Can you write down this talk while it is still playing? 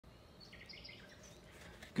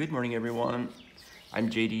Good morning, everyone. I'm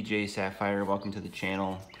jdj-sapphire. Welcome to the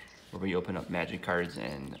channel where we open up magic cards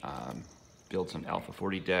and build some Alpha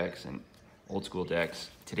 40 decks and old school decks.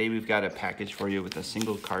 Today we've got a package for you with a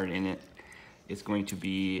single card in it. It's going to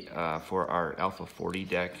be for our Alpha 40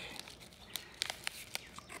 deck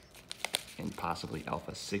and possibly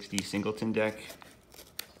Alpha 60 singleton deck.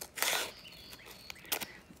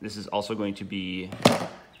 This is also going to be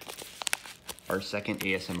our second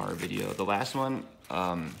ASMR video. The last one,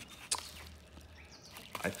 I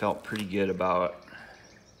felt pretty good about.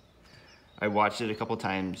 I watched it a couple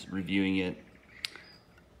times, reviewing it,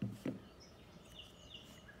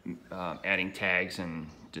 adding tags and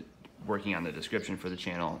working on the description for the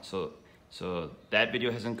channel. So that video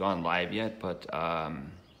hasn't gone live yet, but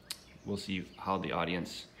we'll see how the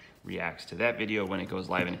audience reacts to that video when it goes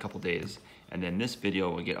live in a couple days. And then this video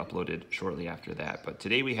will get uploaded shortly after that. But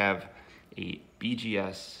today we have a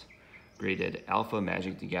BGS graded Alpha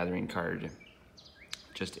Magic the Gathering card,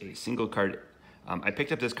 just a single card. I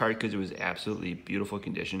picked up this card because it was absolutely beautiful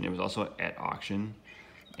condition. It was also at auction,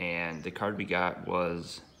 and the card we got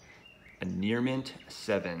was a Near Mint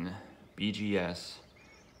 7 BGS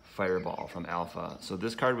Fireball from Alpha. So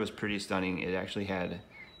this card was pretty stunning. It actually had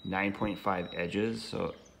 9.5 edges,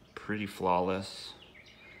 so pretty flawless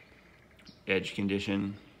edge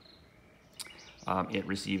condition. It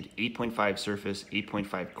received 8.5 surface,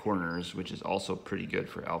 8.5 corners, which is also pretty good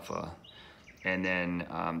for Alpha. And then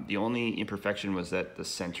the only imperfection was that the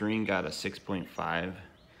centering got a 6.5.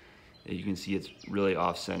 You can see it's really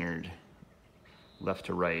off-centered left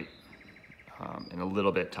to right, and a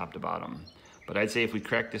little bit top to bottom. But I'd say if we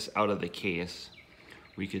crack this out of the case,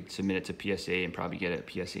 we could submit it to PSA and probably get a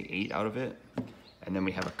PSA 8 out of it. And then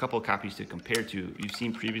we have a couple copies to compare to. You've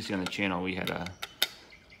seen previously on the channel, we had a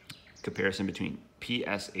comparison between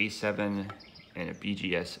PSA 7 and a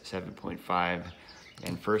BGS 7.5.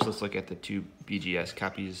 And first, let's look at the two BGS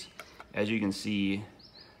copies. As you can see,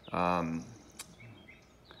 I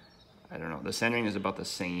don't know, the centering is about the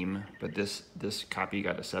same, but this copy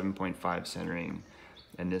got a 7.5 centering,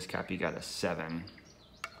 and this copy got a 7.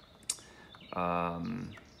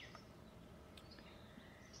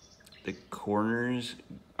 The corners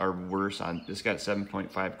are worse on, this got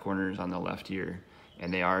 7.5 corners on the left here,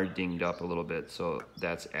 and they are dinged up a little bit, so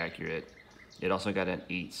that's accurate. It also got an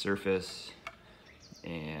 8 surface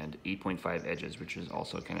and 8.5 edges, which is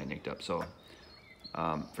also kind of nicked up. So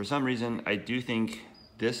for some reason, I do think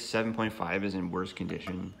this 7.5 is in worse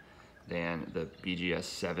condition than the BGS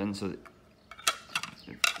 7, so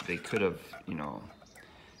they could have, you know,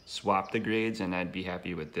 swapped the grades, and I'd be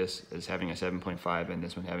happy with this as having a 7.5 and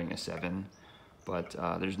this one having a 7. But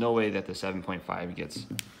there's no way that the 7.5 gets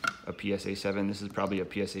a PSA 7. This is probably a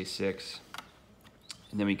PSA 6.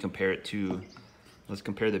 And then we compare it to, let's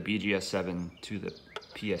compare the BGS 7 to the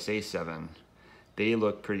PSA 7. They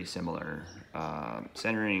look pretty similar.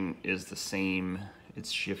 Centering is the same.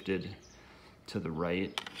 It's shifted to the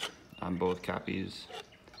right on both copies.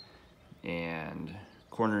 And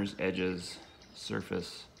corners, edges,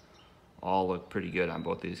 surface, all look pretty good on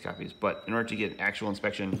both of these copies. But in order to get actual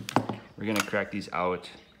inspection, we're gonna crack these out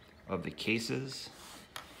of the cases.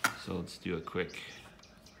 So let's do a quick,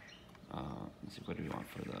 let's see, what do we want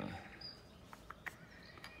for the,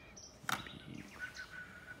 maybe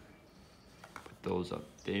put those up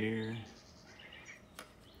there.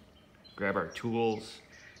 Grab our tools.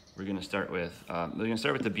 We're gonna start with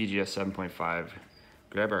the BGS 7.5.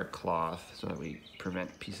 Grab our cloth so that we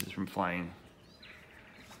prevent pieces from flying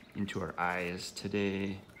into our eyes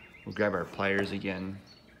today. We'll grab our pliers again.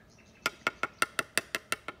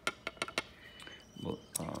 We'll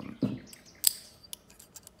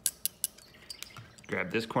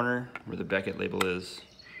grab this corner where the Beckett label is.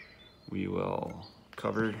 We will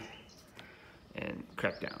cover and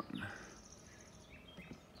crack down.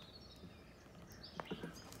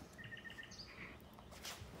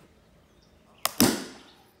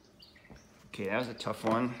 Okay, that was a tough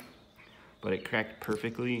one, but it cracked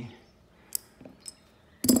perfectly.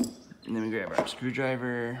 And then we grab our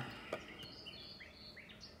screwdriver,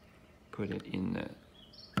 put it in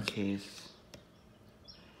the case.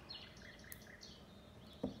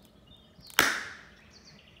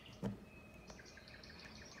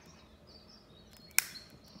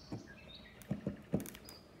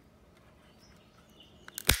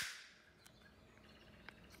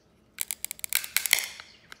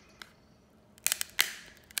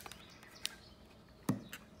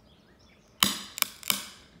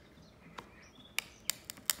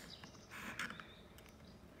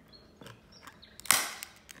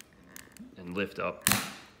 Lift up.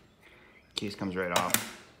 Case comes right off.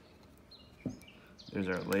 There's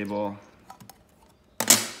our label.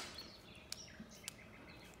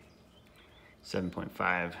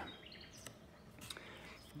 7.5.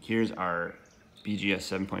 Here's our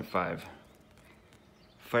BGS 7.5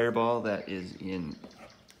 Fireball that is in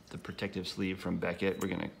the protective sleeve from Beckett. We're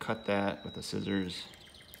gonna cut that with the scissors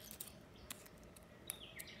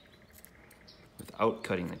without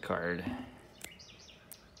cutting the card.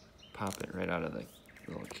 Pop it right out of the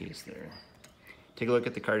little case there. Take a look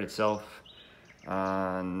at the card itself.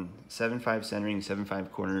 On 7.5 centering, 7.5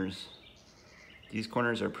 corners. These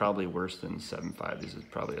corners are probably worse than 7.5. This is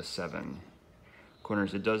probably a 7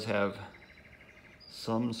 corners. It does have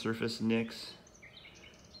some surface nicks.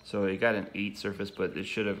 So it got an 8 surface, but it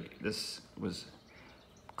should have, this was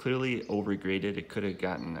clearly overgraded. It could have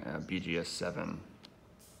gotten a BGS 7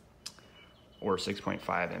 or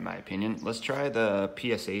 6.5 in my opinion. Let's try the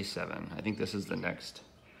PSA 7. I think this is the next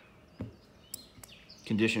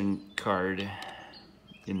condition card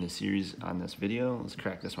in the series on this video. Let's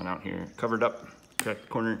crack this one out here. Covered up, crack the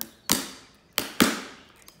corner.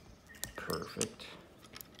 Perfect.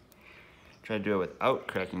 Try to do it without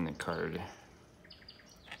cracking the card.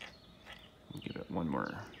 Give it one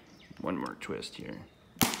more twist here.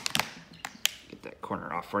 Get that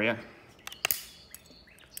corner off for you.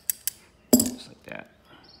 Just like that.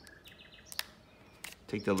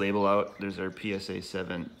 Take the label out. There's our PSA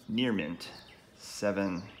 7 near mint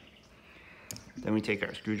 7. Then we take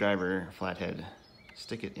our screwdriver, flathead,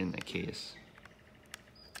 stick it in the case.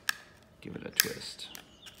 Give it a twist.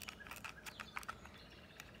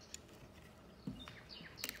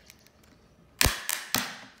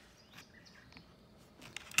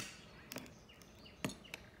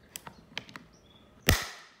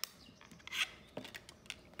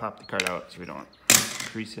 Pop the card out so we don't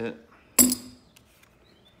crease it.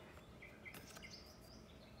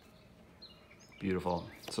 Beautiful.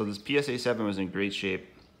 So this PSA 7 was in great shape.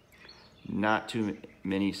 Not too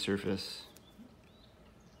many surface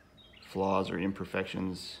flaws or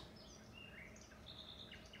imperfections.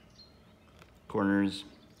 Corners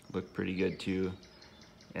look pretty good too.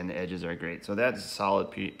 And the edges are great. So that's a solid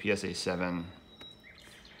PSA 7.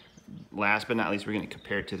 Last but not least, we're going to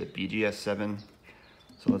compare it to the BGS 7.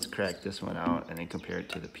 So let's crack this one out and then compare it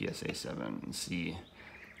to the PSA 7 and see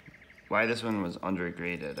why this one was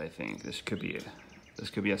undergraded. I think this could be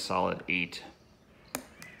a solid 8.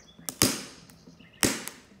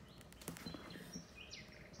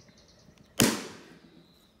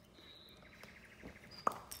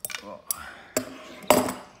 Oh.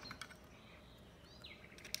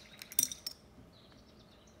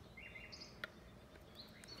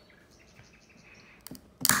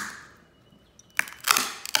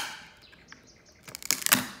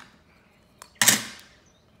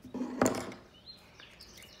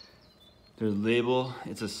 The label,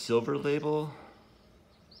 it's a silver label.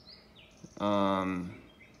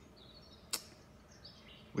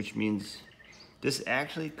 Which means this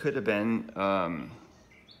actually could have been, now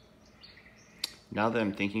that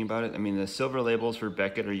I'm thinking about it, I mean the silver labels for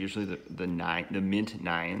Beckett are usually the mint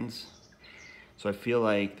 9s. So I feel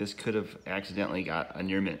like this could have accidentally got a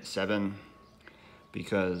near mint 7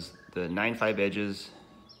 because the 9.5 edges,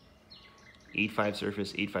 8.5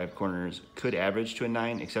 surface, 8.5 corners could average to a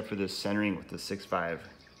 9, except for this centering with the 6.5.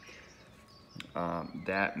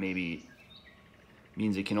 That maybe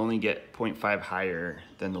means it can only get 0.5 higher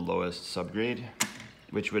than the lowest subgrade,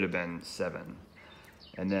 which would have been 7.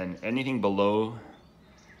 And then anything below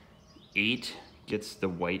 8 gets the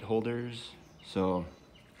white holders. So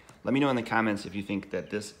let me know in the comments if you think that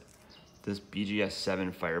this BGS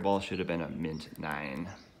 7 Fireball should have been a mint 9.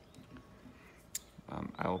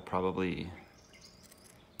 I will probably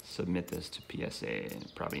submit this to PSA and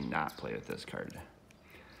probably not play with this card.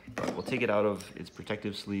 But we'll take it out of its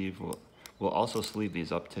protective sleeve. We'll also sleeve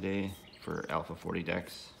these up today for Alpha 40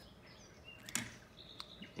 decks.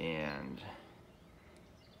 And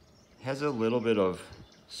it has a little bit of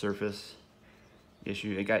surface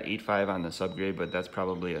issue. It got 8.5 on the subgrade, but that's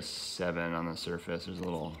probably a 7 on the surface. There's a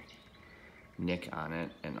little nick on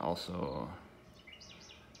it, and also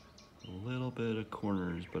a little bit of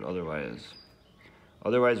corners, but otherwise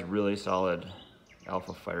really solid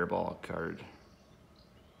Alpha Fireball card.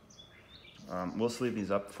 We'll sleeve these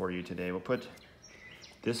up for you today. We'll put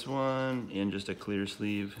this one in just a clear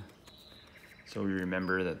sleeve so we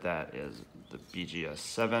remember that that is the BGS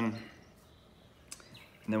 7. And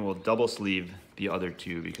then we'll double sleeve the other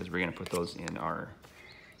two because we're going to put those in our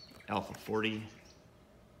Alpha 40.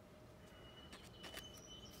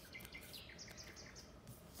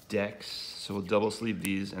 Decks. So we'll double sleeve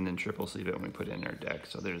these and then triple sleeve it when we put it in our deck.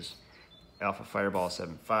 So there's Alpha Fireball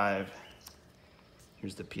 7.5.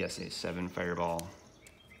 Here's the PSA 7 Fireball.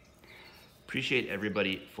 Appreciate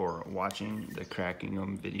everybody for watching the Cracking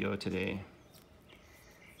 'em video today.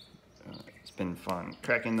 It's been fun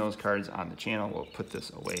cracking those cards on the channel. We'll put this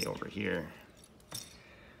away over here.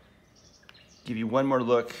 Give you one more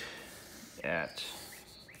look at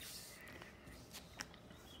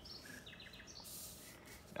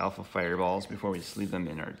Alpha Fireballs before we sleeve them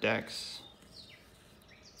in our decks.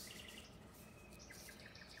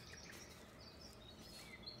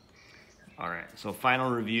 All right, so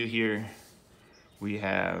final review here. We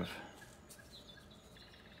have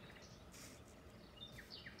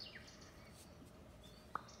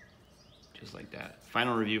just like that.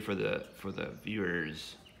 Final review for the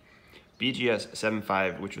viewers.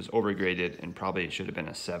 BGS-75, which was overgraded and probably should have been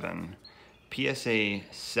a 7. PSA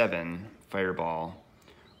 7 Fireball,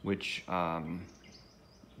 which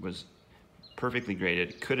was perfectly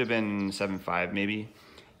graded. Could have been 7.5 maybe.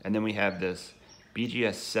 And then we have this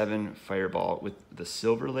BGS 7 Fireball with the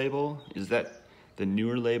silver label. Is that the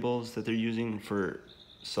newer labels that they're using for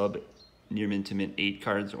sub near mint to mint 8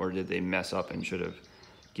 cards, or did they mess up and should have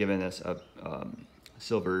given us a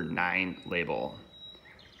silver 9 label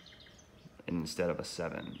instead of a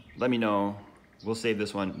 7? Let me know. We'll save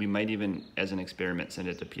this one. We might even, as an experiment, send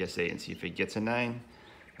it to PSA and see if it gets a 9.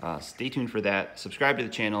 Stay tuned for that. Subscribe to the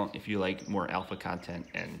channel if you like more alpha content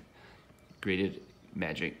and graded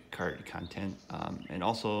Magic card content, and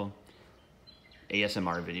also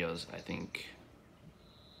ASMR videos. I think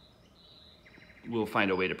we'll find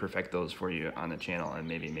a way to perfect those for you on the channel and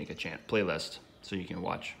maybe make a playlist so you can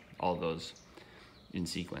watch all those in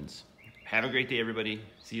sequence. Have a great day, everybody.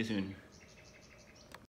 See you soon.